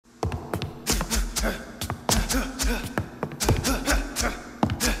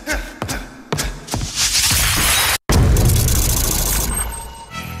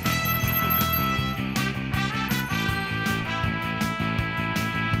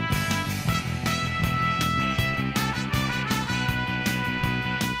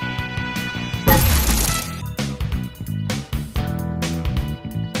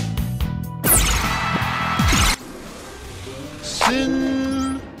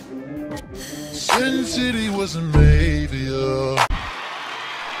Sin City was a mafia.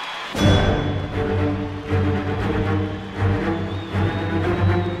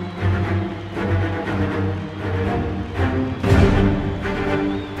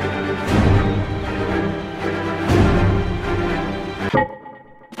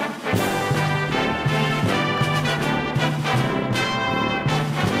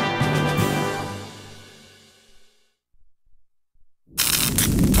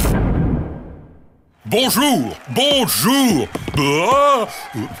 Bonjour, bonjour.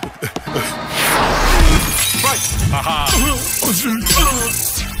 Right.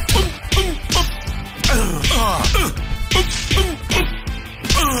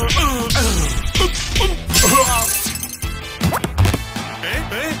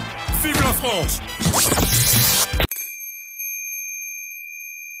 Vive la France.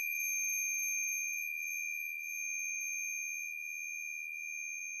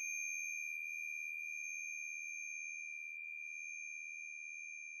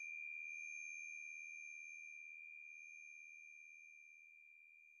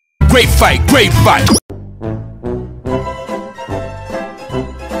 Great fight, great fight.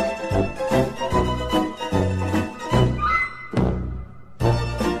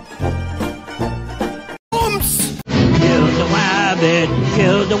 Kill the rabbit,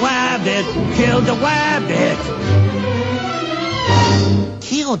 kill the rabbit, kill the rabbit.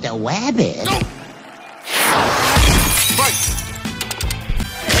 Kill the rabbit. Go. Fight.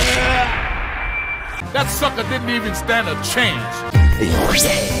 That sucker didn't even stand a chance.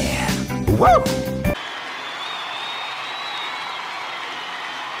 Yeah. Woo!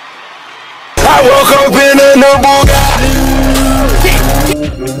 I woke up in a new Bugatti.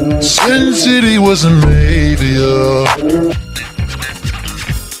 Sin City was a mafia.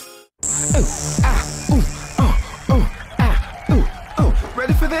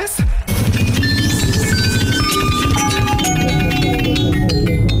 Ready for this?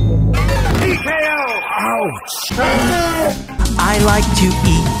 TKO! Ouch! I like to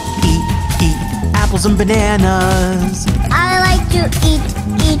eat apples and bananas. I like to eat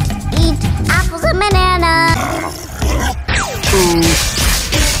apples and bananas.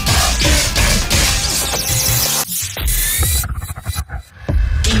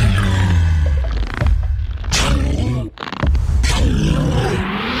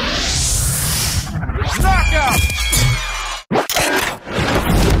 Knockout.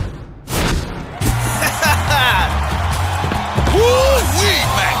 Woo-wee,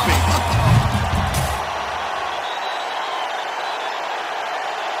 Mac baby.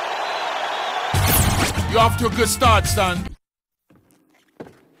 You're off to a good start, son.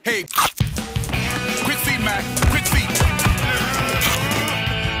 Hey, quick feet, Mac. Quick feet.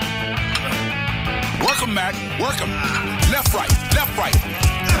 Work 'em, Mac. Work 'em. Left, right. Left, right.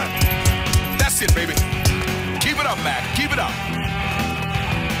 That's it, baby. Keep it up, Mac. Keep it up.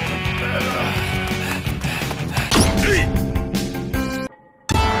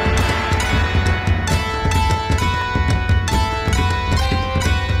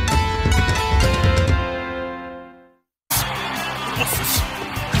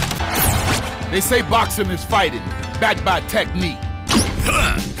 They say boxing is fighting, backed by technique.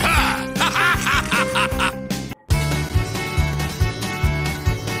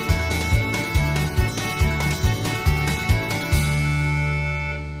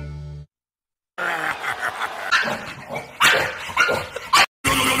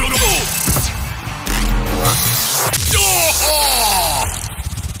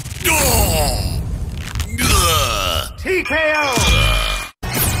 TKO!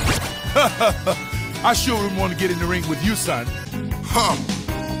 I sure wouldn't want to get in the ring with you, son. Huh.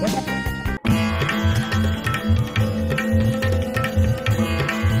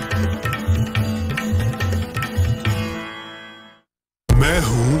 मैं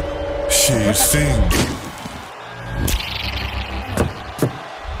हूँ Sher Singh.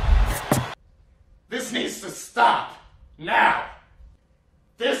 This needs to stop now.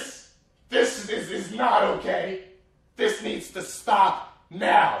 This is not okay. This needs to stop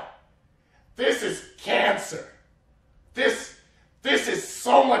now. This is cancer. This is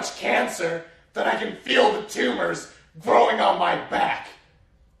so much cancer that I can feel the tumors growing on my back.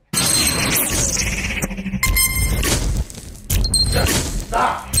 Just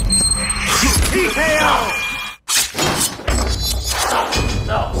stop. TKO! Stop.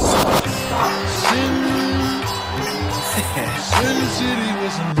 No. Stop. Sin City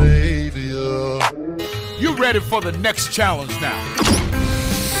was a mafia. You ready for the next challenge now?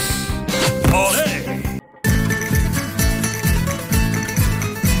 Olé!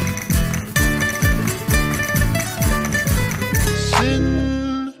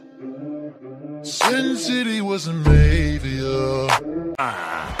 Sin City wasn't made for you.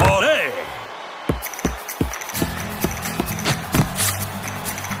 Olé!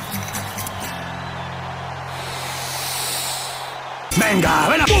 Venga,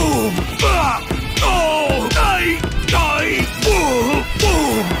 ven a... ¡Boom! ¡Ah! ¡Oh! ¡Ay! ¡Ay! ¡Boom!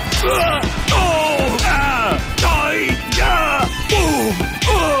 ¡Boom! ¡Ah! ¡Oh! ¡Ah! ¡Ay! ¡Ya! ¡Boom!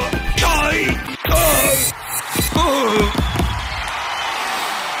 ¡Ah! ¡Ay! ¡Ay! ¡Ay!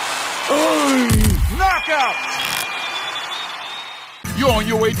 Knockout! You're on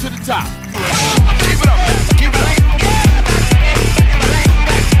your way to the top. Keep it up, man. Keep it up.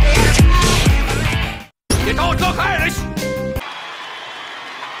 ¡Que todos los caes!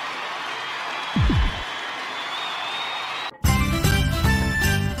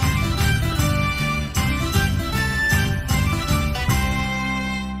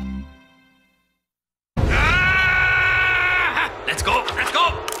 Let's go! Let's go!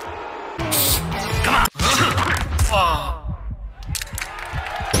 Come on!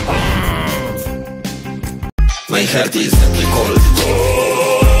 My heart is cold.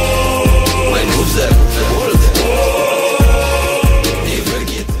 My moves are cold. Never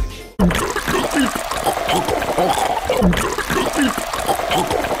get.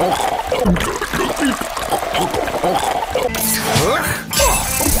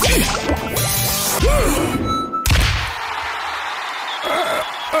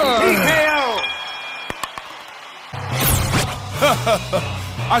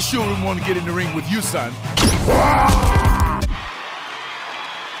 I sure wouldn't want to get in the ring with you, son.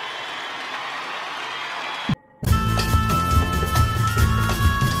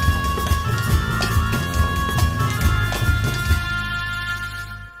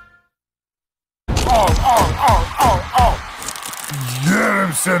 Get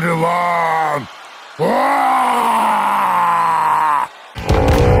him, Cindy Long!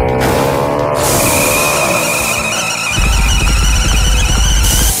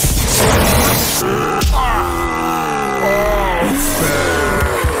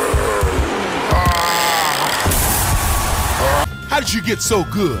 How did you get so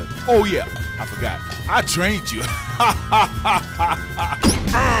good? Oh yeah, I forgot. I trained you.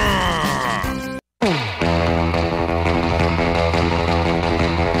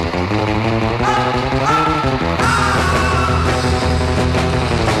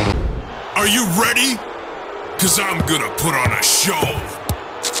 Are you ready? Cause I'm gonna put on a show.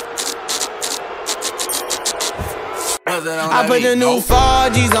 I put the new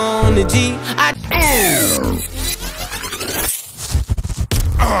 4Gs on the G.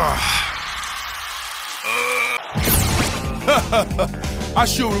 I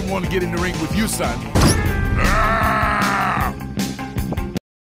sure wouldn't want to get in the ring with you, son.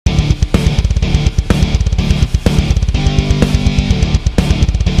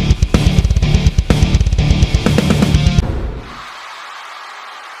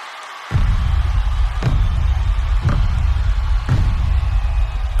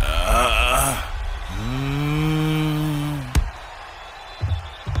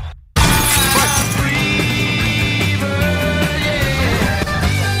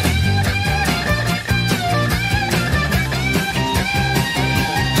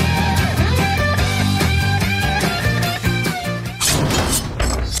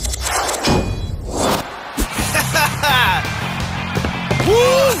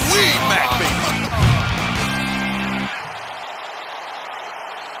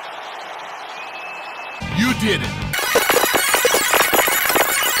 You did it.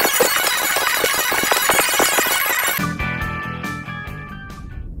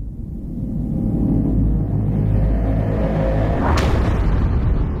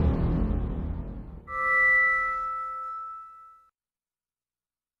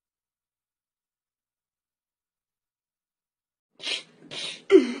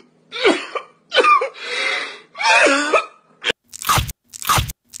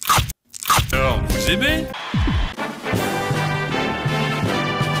 Alors, vous aimez?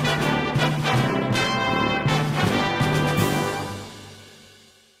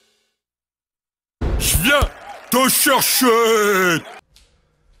 Je viens te chercher!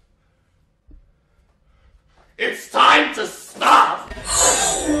 It's time to stop!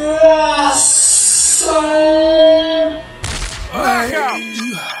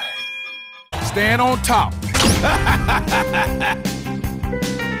 Stand on top.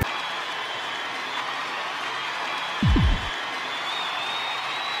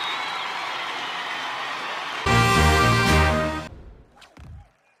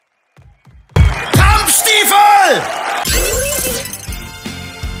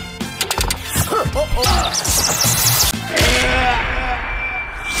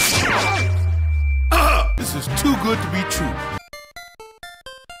 is too good to be true.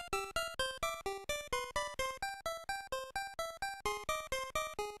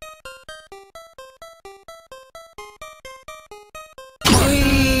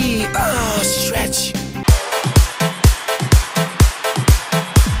 Stretch.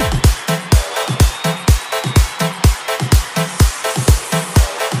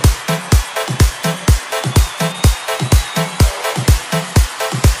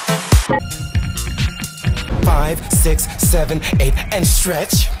 Five, 6, 7, 8, and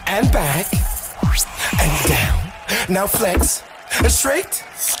stretch, and back, and down. Now flex, and straight.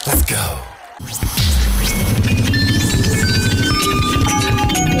 Let's go.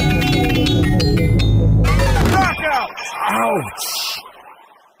 Knockout! Ouch!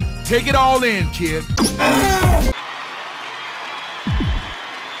 Take it all in, kid.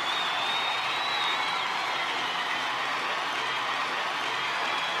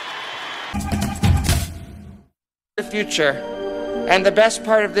 The future. And the best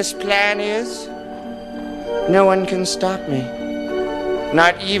part of this plan is no one can stop me.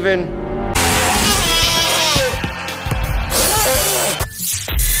 Not even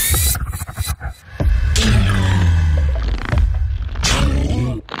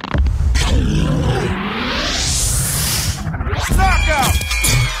knockout!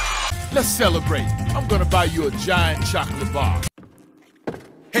 Let's celebrate. I'm gonna buy you a giant chocolate bar.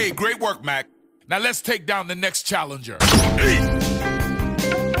 Hey, great work, Mac. Now let's take down the next challenger.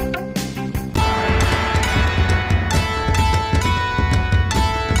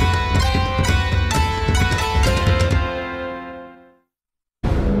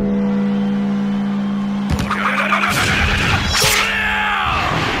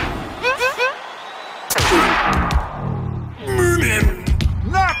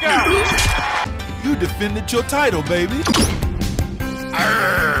 Knockout! You defended your title, baby.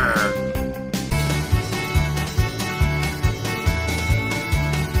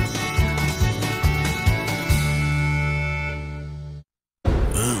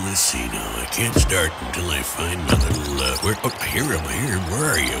 Let's see now. I can't start until I find my little. Where? Oh, I hear him.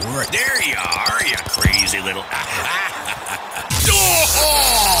 Where are you? There you are, you crazy little.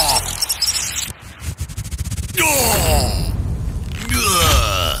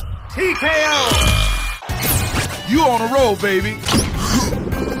 TKO! You on a roll, baby.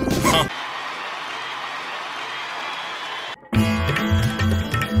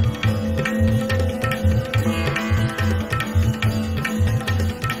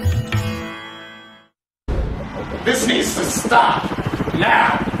 This needs to stop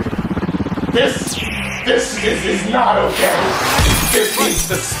now. This is not okay. This needs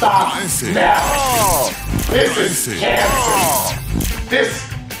to stop now. This is cancer.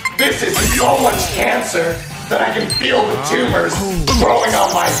 This is so much cancer that I can feel the tumors growing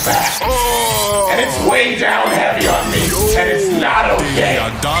on my back. And it's way down heavy on me, and it's not okay.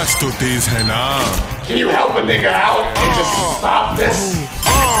 Can you help a nigga out and just stop this?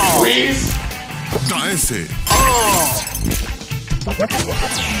 Please? It's time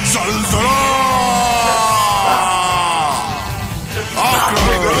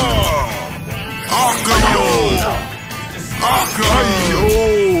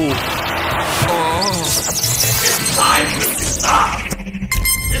to stop.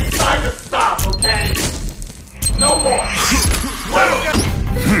 It's time to stop, okay? No more.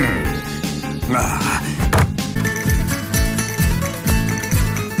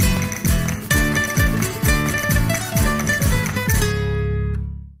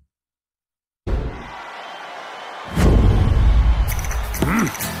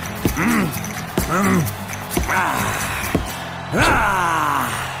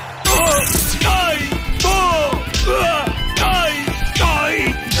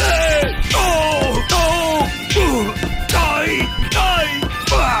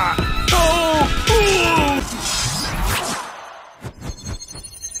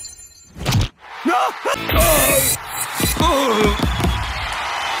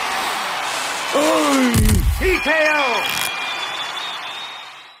 TKO!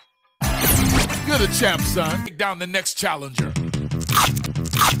 You're the champ, son. Take down the next challenger.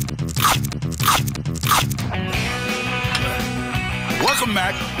 Work him,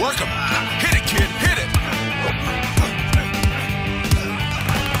 Mac. Work him. Hit it, kid. Hit it.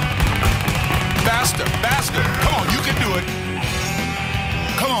 Faster, faster. Come on, you can do it.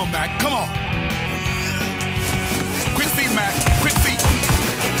 Come on, Mac. Come on. Quick feet, Mac. Quick feet.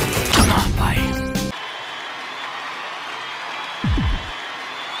 Come on, buddy.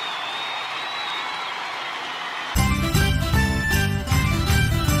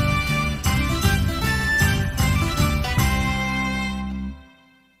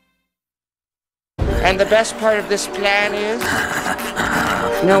 And the best part of this plan is,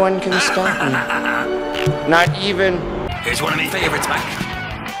 no one can stop me. Not even... Here's one of my favorites, Mac.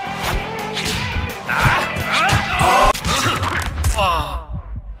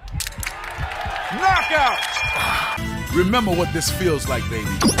 Knockout! Remember what this feels like, baby.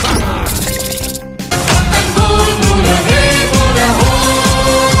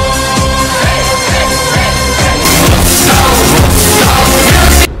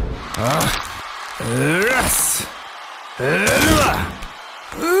 Yes.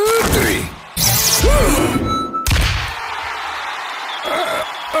 Three.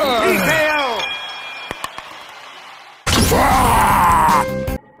 TKO!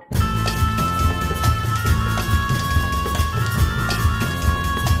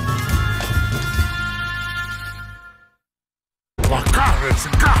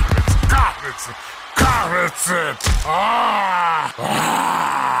 Carrots it!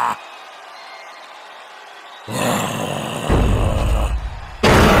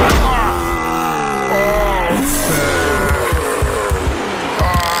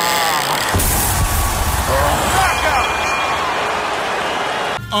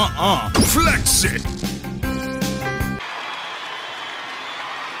 Flex it!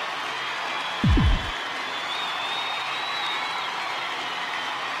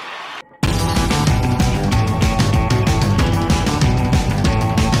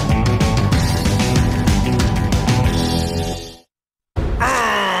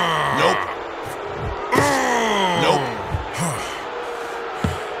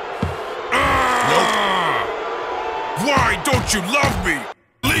 Why don't you love me?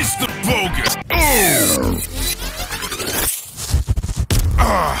 Release the bogus.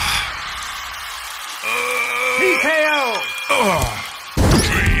 TKO!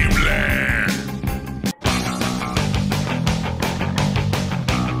 Dreamland.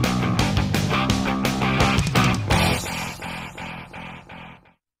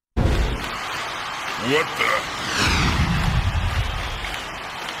 What the?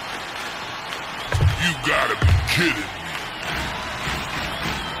 You gotta be kidding me.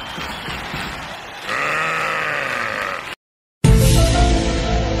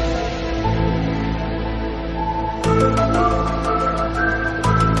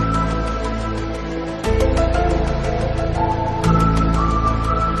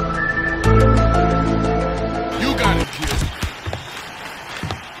 You got it, kid.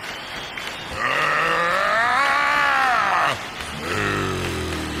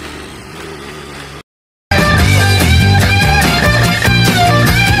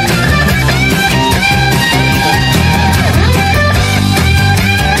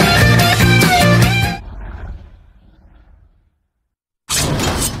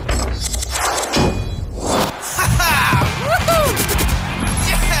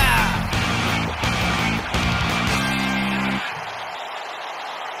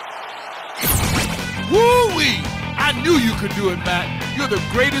 Woo-wee! I knew you could do it, Matt. You're the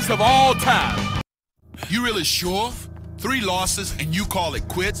greatest of all time. You really sure? 3 losses and you call it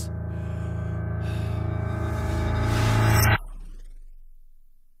quits?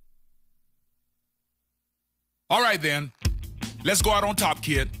 All right then, let's go out on top,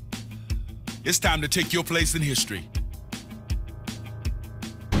 kid. It's time to take your place in history.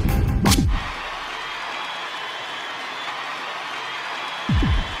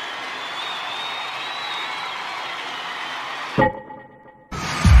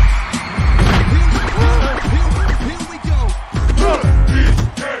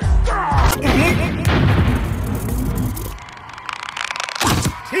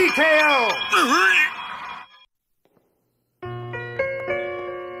 TKO!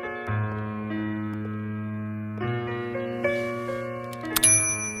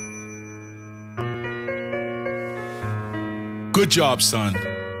 Good job, son.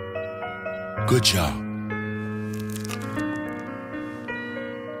 Good job.